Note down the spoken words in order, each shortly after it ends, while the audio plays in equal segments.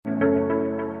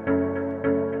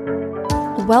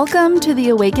Welcome to the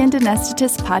Awakened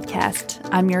Anesthetist Podcast.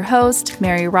 I'm your host,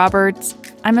 Mary Roberts.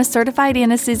 I'm a certified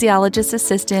anesthesiologist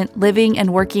assistant living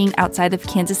and working outside of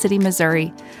Kansas City,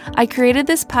 Missouri. I created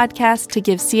this podcast to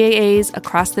give CAAs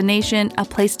across the nation a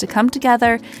place to come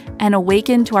together and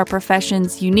awaken to our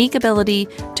profession's unique ability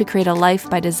to create a life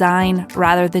by design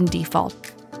rather than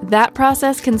default. That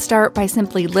process can start by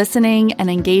simply listening and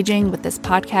engaging with this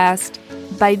podcast.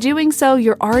 By doing so,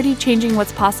 you're already changing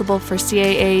what's possible for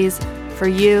CAAs, for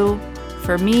you,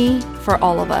 for me, for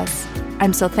all of us.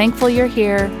 I'm so thankful you're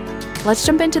here. Let's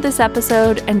jump into this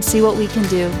episode and see what we can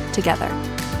do together.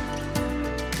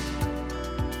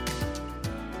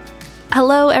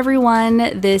 Hello,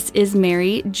 everyone. This is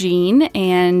Mary Jean,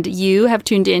 and you have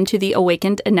tuned in to the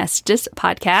Awakened Anesthetist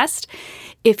Podcast.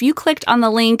 If you clicked on the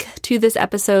link to this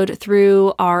episode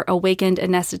through our Awakened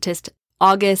Anesthetist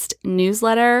August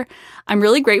newsletter, I'm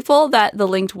really grateful that the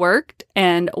link worked,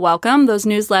 and welcome. Those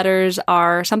newsletters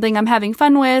are something I'm having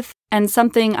fun with and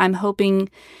something I'm hoping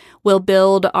will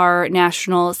build our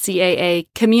national CAA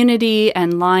community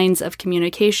and lines of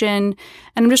communication.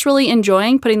 And I'm just really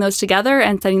enjoying putting those together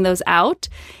and sending those out.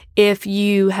 If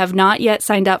you have not yet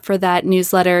signed up for that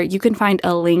newsletter, you can find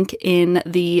a link in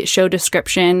the show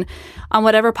description on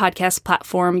whatever podcast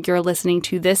platform you're listening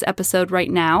to this episode right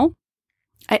now.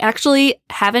 I actually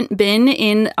haven't been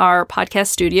in our podcast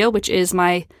studio, which is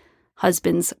my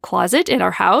husband's closet in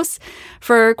our house,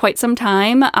 for quite some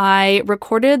time. I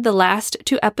recorded the last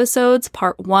two episodes,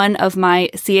 part one of my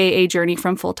CAA journey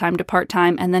from full-time to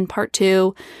part-time, and then part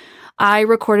two. I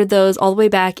recorded those all the way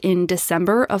back in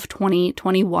December of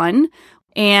 2021.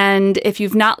 And if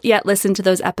you've not yet listened to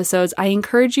those episodes, I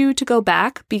encourage you to go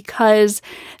back because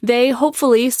they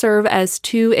hopefully serve as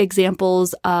two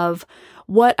examples of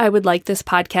what I would like this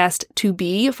podcast to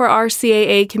be for our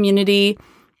CAA community.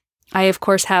 I, of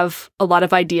course, have a lot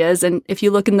of ideas, and if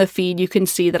you look in the feed, you can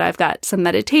see that I've got some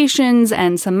meditations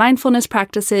and some mindfulness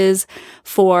practices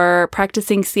for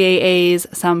practicing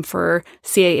CAAs, some for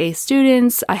CAA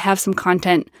students. I have some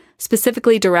content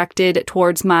specifically directed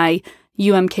towards my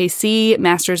UMKC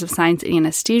Masters of Science in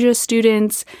Anesthesia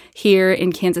students here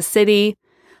in Kansas City.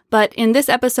 But in this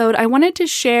episode, I wanted to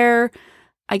share,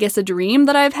 I guess, a dream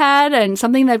that I've had and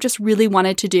something that I've just really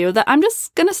wanted to do that I'm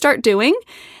just going to start doing.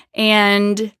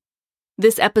 And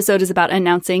this episode is about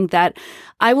announcing that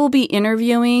I will be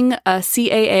interviewing a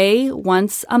CAA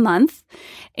once a month,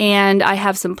 and I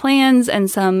have some plans and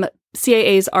some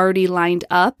CAAs already lined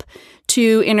up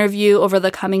to interview over the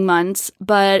coming months.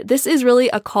 But this is really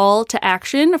a call to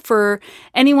action for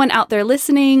anyone out there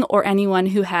listening or anyone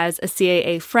who has a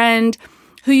CAA friend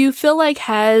who you feel like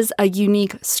has a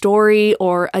unique story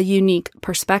or a unique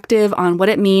perspective on what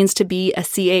it means to be a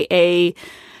CAA,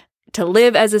 to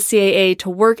live as a CAA, to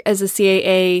work as a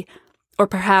CAA, or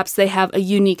perhaps they have a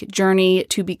unique journey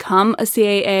to become a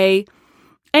CAA.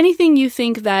 Anything you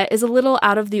think that is a little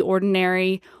out of the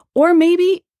ordinary, or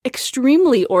maybe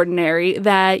extremely ordinary,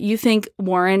 that you think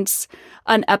warrants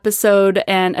an episode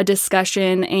and a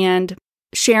discussion and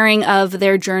sharing of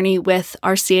their journey with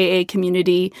our CAA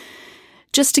community.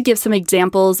 Just to give some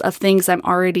examples of things I'm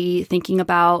already thinking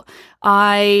about,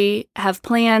 I have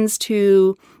plans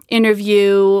to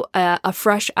interview a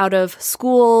fresh out of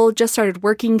school, just started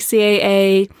working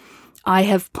CAA. I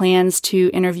have plans to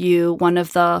interview one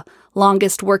of the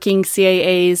longest working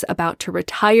CAAs about to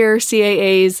retire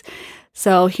CAAs.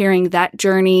 So hearing that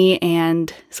journey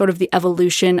and sort of the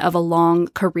evolution of a long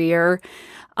career.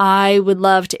 I would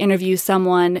love to interview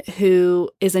someone who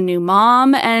is a new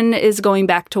mom and is going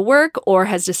back to work or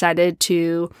has decided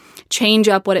to change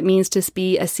up what it means to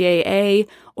be a CAA,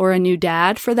 or a new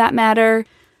dad for that matter.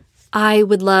 I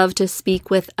would love to speak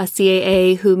with a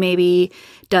CAA who maybe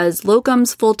does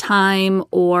locums full-time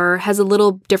or has a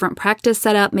little different practice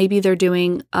setup. Maybe they're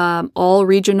doing all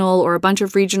regional or a bunch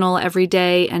of regional every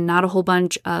day and not a whole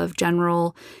bunch of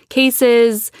general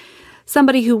cases.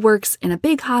 Somebody who works in a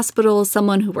big hospital,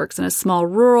 someone who works in a small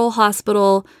rural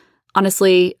hospital.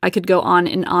 Honestly, I could go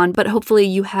on, but hopefully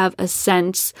you have a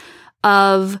sense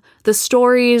of the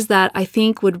stories that I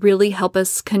think would really help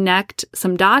us connect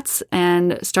some dots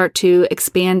and start to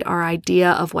expand our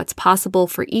idea of what's possible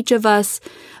for each of us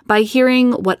by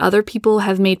hearing what other people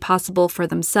have made possible for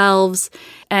themselves.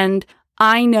 And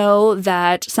I know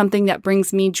that something that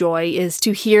brings me joy is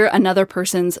to hear another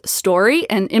person's story,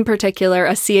 and in particular,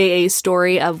 a CAA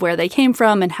story of where they came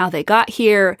from and how they got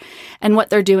here and what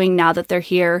they're doing now that they're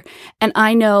here. And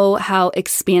I know how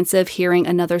expansive hearing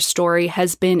another story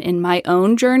has been in my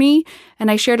own journey.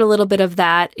 And I shared a little bit of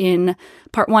that in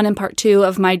part one and part two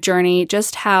of my journey,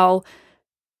 just how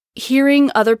hearing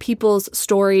other people's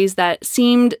stories that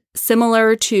seemed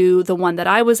similar to the one that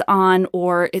I was on,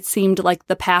 or it seemed like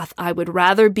the path I would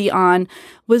rather be on,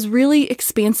 was really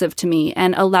expansive to me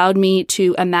and allowed me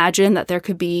to imagine that there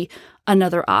could be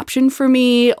another option for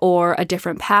me or a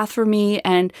different path for me.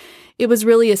 And it was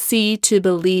really a see to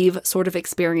believe sort of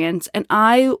experience. And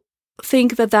I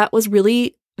think that that was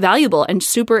really valuable and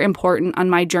super important on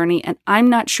my journey. And I'm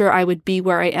not sure I would be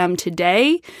where I am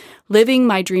today, living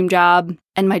my dream job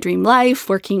and my dream life,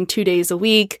 working 2 days a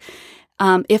week,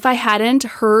 if I hadn't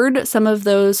heard some of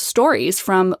those stories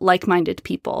from like-minded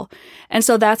people. And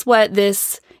so that's what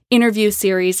this interview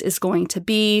series is going to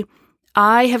be.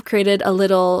 I have created a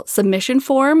little submission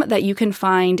form that you can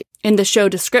find in the show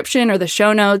description or the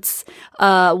show notes.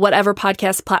 Whatever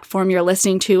podcast platform you're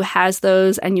listening to has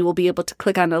those, and you will be able to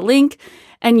click on a link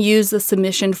and use the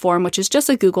submission form, which is just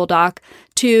a Google Doc,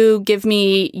 to give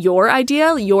me your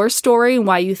idea, your story,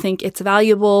 why you think it's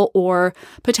valuable, or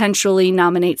potentially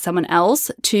nominate someone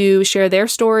else to share their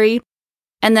story.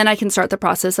 And then I can start the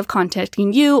process of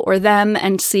contacting you or them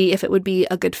and see if it would be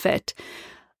a good fit.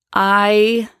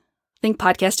 I think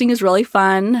podcasting is really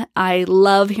fun. I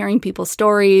love hearing people's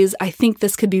stories. I think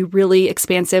this could be really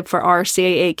expansive for our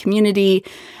CAA community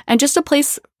and just a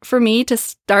place for me to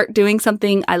start doing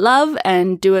something I love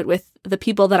and do it with the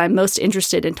people that I'm most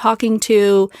interested in talking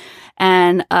to,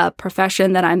 and a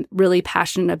profession that I'm really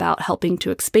passionate about helping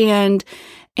to expand.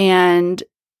 And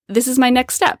this is my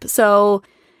next step. So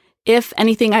if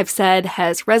anything I've said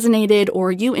has resonated,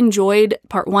 or you enjoyed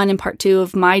part 1 and part 2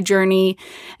 of my journey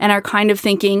and are kind of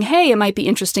thinking, hey, it might be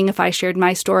interesting if I shared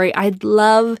my story, I'd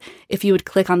love if you would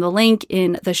click on the link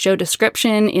in the show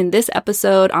description in this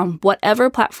episode on whatever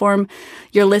platform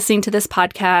you're listening to this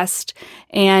podcast.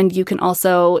 And you can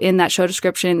also, in that show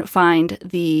description, find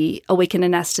the Awakened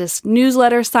Anesthetist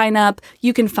newsletter sign up.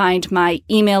 You can find my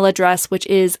email address, which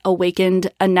is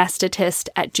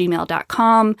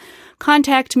awakenedanesthetist@gmail.com.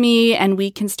 Contact me and we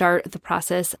can start the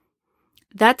process.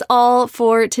 That's all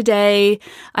for today.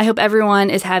 I hope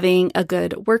everyone is having a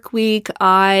good work week.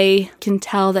 I can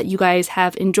tell that you guys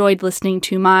have enjoyed listening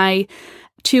to my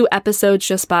 2 episodes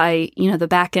just by, the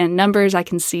back end numbers. I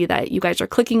can see that you guys are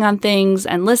clicking on things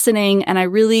and listening, and I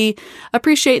really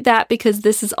appreciate that, because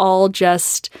this is all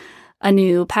just a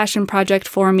new passion project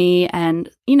for me. And,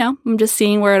 I'm just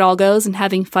seeing where it all goes and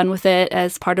having fun with it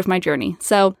as part of my journey.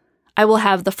 So I will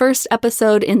have the first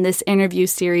episode in this interview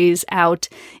series out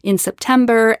in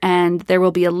September, and there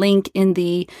will be a link in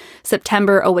the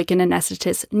September Awakened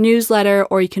Anesthetist newsletter,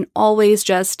 or you can always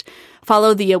just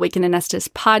follow the Awakened Anesthetist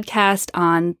podcast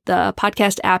on the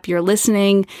podcast app you're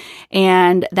listening,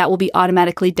 and that will be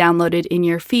automatically downloaded in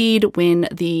your feed when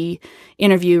the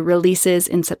interview releases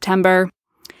in September.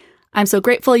 I'm so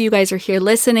grateful you guys are here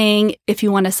listening. If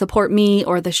you want to support me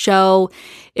or the show,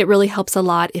 it really helps a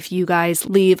lot if you guys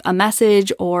leave a message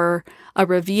or a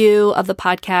review of the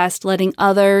podcast, letting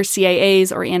other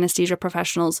CAAs or anesthesia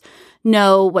professionals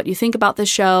know what you think about the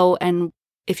show and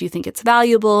if you think it's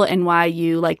valuable and why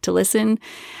you like to listen.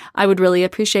 I would really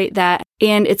appreciate that.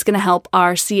 And it's going to help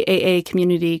our CAA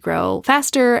community grow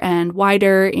faster and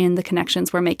wider in the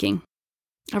connections we're making.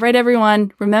 All right,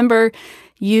 everyone, remember,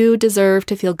 you deserve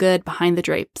to feel good behind the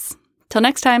drapes. Till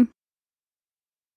next time.